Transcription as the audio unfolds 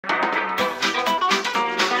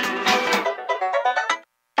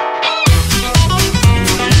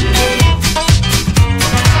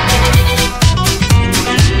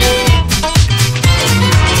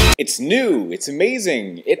new, it's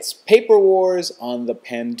amazing. It's Paper Wars on the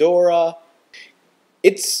Pandora.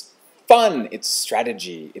 It's fun, it's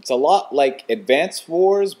strategy. It's a lot like Advance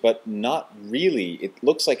Wars, but not really. It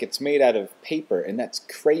looks like it's made out of paper, and that's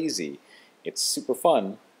crazy. It's super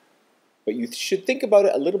fun, but you should think about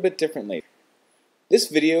it a little bit differently. This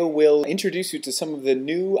video will introduce you to some of the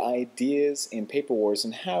new ideas in Paper Wars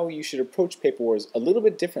and how you should approach Paper Wars a little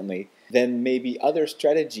bit differently than maybe other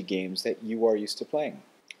strategy games that you are used to playing.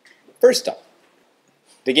 First up,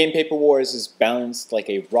 the game Paper Wars is balanced like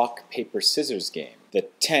a rock, paper, scissors game. The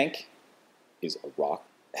tank is a rock,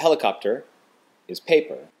 the helicopter is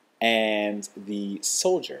paper, and the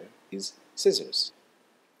soldier is scissors.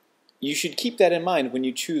 You should keep that in mind when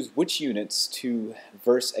you choose which units to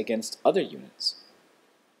verse against other units.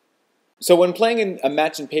 So when playing in a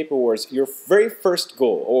match in Paper Wars, your very first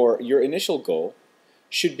goal, or your initial goal,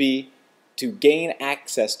 should be to gain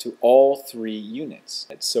access to all three units.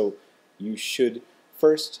 So you should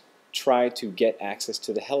first try to get access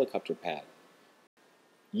to the helicopter pad.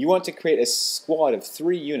 You want to create a squad of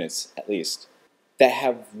 3 units, at least, that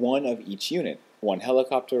have one of each unit. 1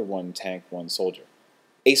 helicopter, 1 tank, 1 soldier.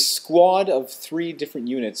 A squad of 3 different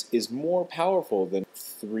units is more powerful than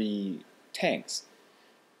 3 tanks.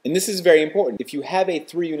 And this is very important. If you have a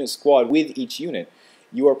 3-unit squad with each unit,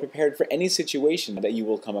 you are prepared for any situation that you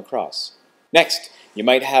will come across. Next, you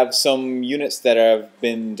might have some units that have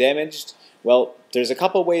been damaged. Well, there's a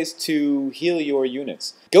couple ways to heal your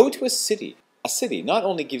units. Go to a city. A city not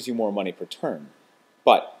only gives you more money per turn,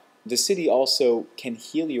 but the city also can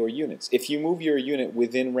heal your units. If you move your unit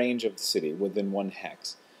within range of the city, within 1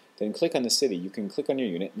 hex, then click on the city. You can click on your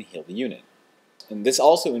unit and heal the unit. And this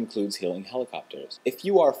also includes healing helicopters. If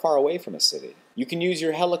you are far away from a city, you can use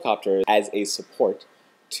your helicopter as a support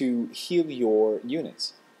to heal your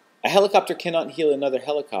units. A helicopter cannot heal another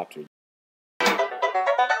helicopter.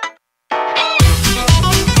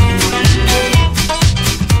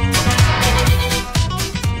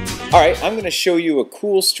 Alright, I'm going to show you a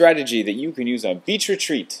cool strategy that you can use on Beach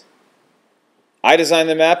Retreat. I designed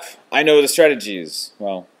the map, I know the strategies.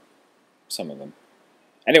 Well, some of them.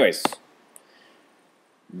 Anyways,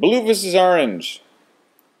 blue versus orange.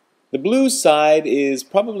 The blue side is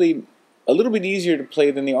probably a little bit easier to play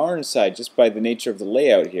than the orange side just by the nature of the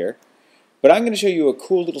layout here. But I'm going to show you a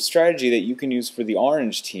cool little strategy that you can use for the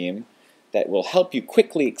orange team that will help you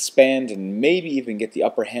quickly expand and maybe even get the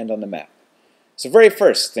upper hand on the map. So very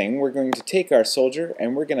first thing, we're going to take our soldier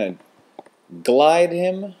and we're going to glide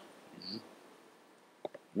him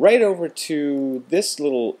right over to this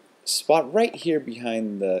little spot right here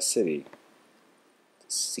behind the city.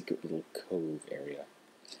 Secret little cove area.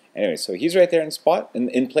 Anyway, so he's right there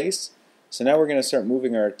in place. So now we're going to start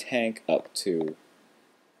moving our tank up to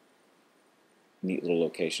a neat little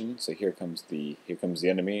location. So here comes the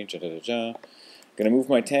enemy. Going to move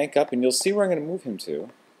my tank up, and you'll see where I'm going to move him to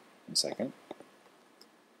in a second.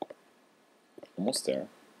 Almost there.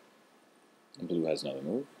 And blue has another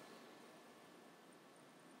move.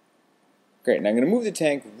 Great. Now I'm going to move the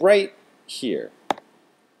tank right here.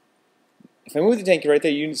 If I move the tank right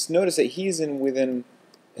there, you just notice that he's within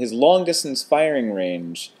his long-distance firing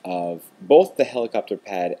range of both the helicopter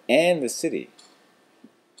pad and the city.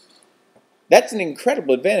 That's an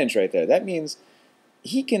incredible advantage right there. That means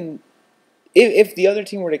he can, if the other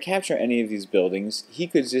team were to capture any of these buildings, he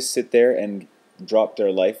could just sit there and drop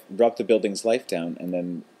the building's life down, and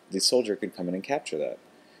then the soldier could come in and capture that.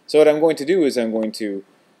 So what I'm going to do is I'm going to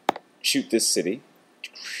shoot this city.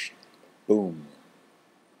 Boom.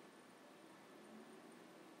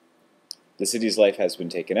 The city's life has been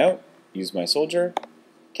taken out. Use my soldier.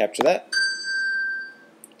 Capture that.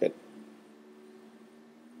 Good.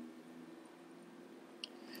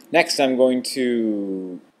 Next, I'm going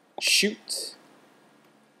to shoot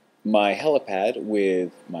my helipad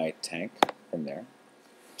with my tank from there.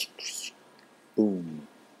 Boom.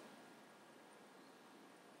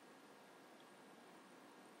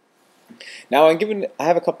 Now I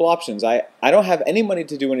have a couple options. I don't have any money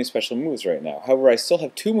to do any special moves right now. However, I still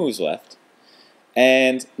have 2 moves left.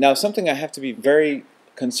 And now something I have to be very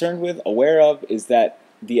concerned with, aware of, is that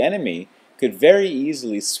the enemy could very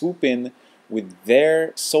easily swoop in with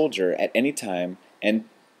their soldier at any time and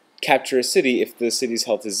capture a city if the city's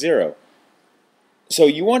health is 0. So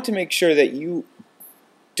you want to make sure that you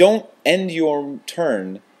don't end your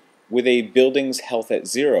turn with a building's health at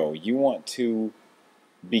 0. You want to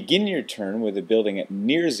begin your turn with a building at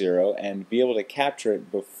near 0 and be able to capture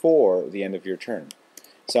it before the end of your turn.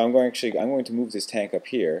 So I'm going to move this tank up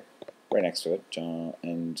here, right next to it,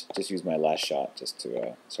 and just use my last shot just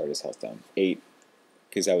to start his health down. 8,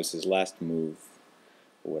 because that was his last move,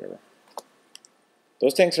 or whatever.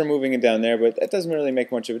 Those tanks are moving it down there, but that doesn't really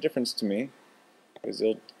make much of a difference to me, because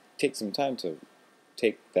it'll take some time to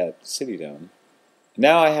take that city down.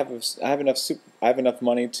 Now I have enough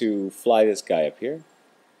money to fly this guy up here.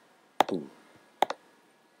 Ooh.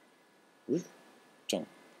 Ooh. Jump.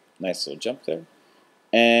 Nice little jump there.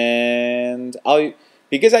 And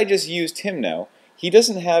because I just used him now, he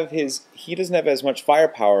doesn't have as much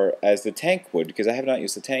firepower as the tank would, because I have not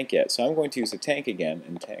used the tank yet. So I'm going to use the tank again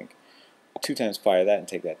and tank 2 times fire that and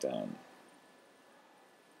take that down.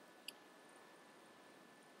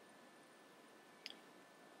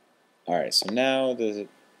 Alright, so now the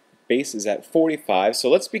base is at 45, so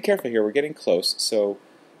let's be careful here, we're getting close, so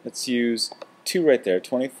let's use 2 right there,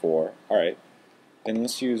 24, alright, then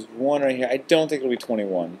let's use 1 right here. I don't think it'll be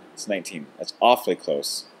 21, it's 19, that's awfully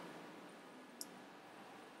close.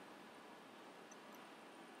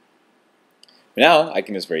 But now I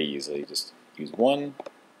can just very easily just use 1,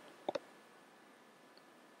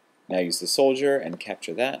 now use the soldier and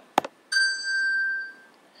capture that.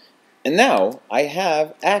 And now I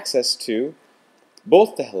have access to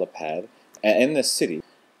both the helipad and the city.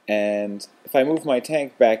 And if I move my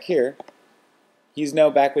tank back here, he's now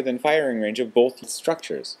back within firing range of both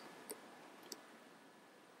structures.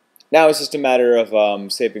 Now it's just a matter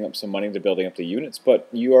of saving up some money to building up the units, but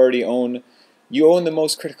you already own the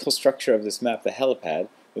most critical structure of this map, the helipad.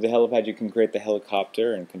 With the helipad you can create the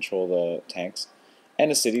helicopter and control the tanks,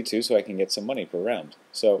 and a city too, so I can get some money per round.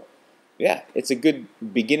 So yeah, it's a good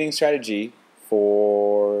beginning strategy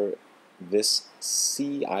for this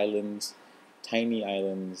sea islands, tiny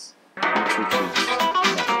islands,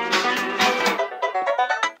 retreats.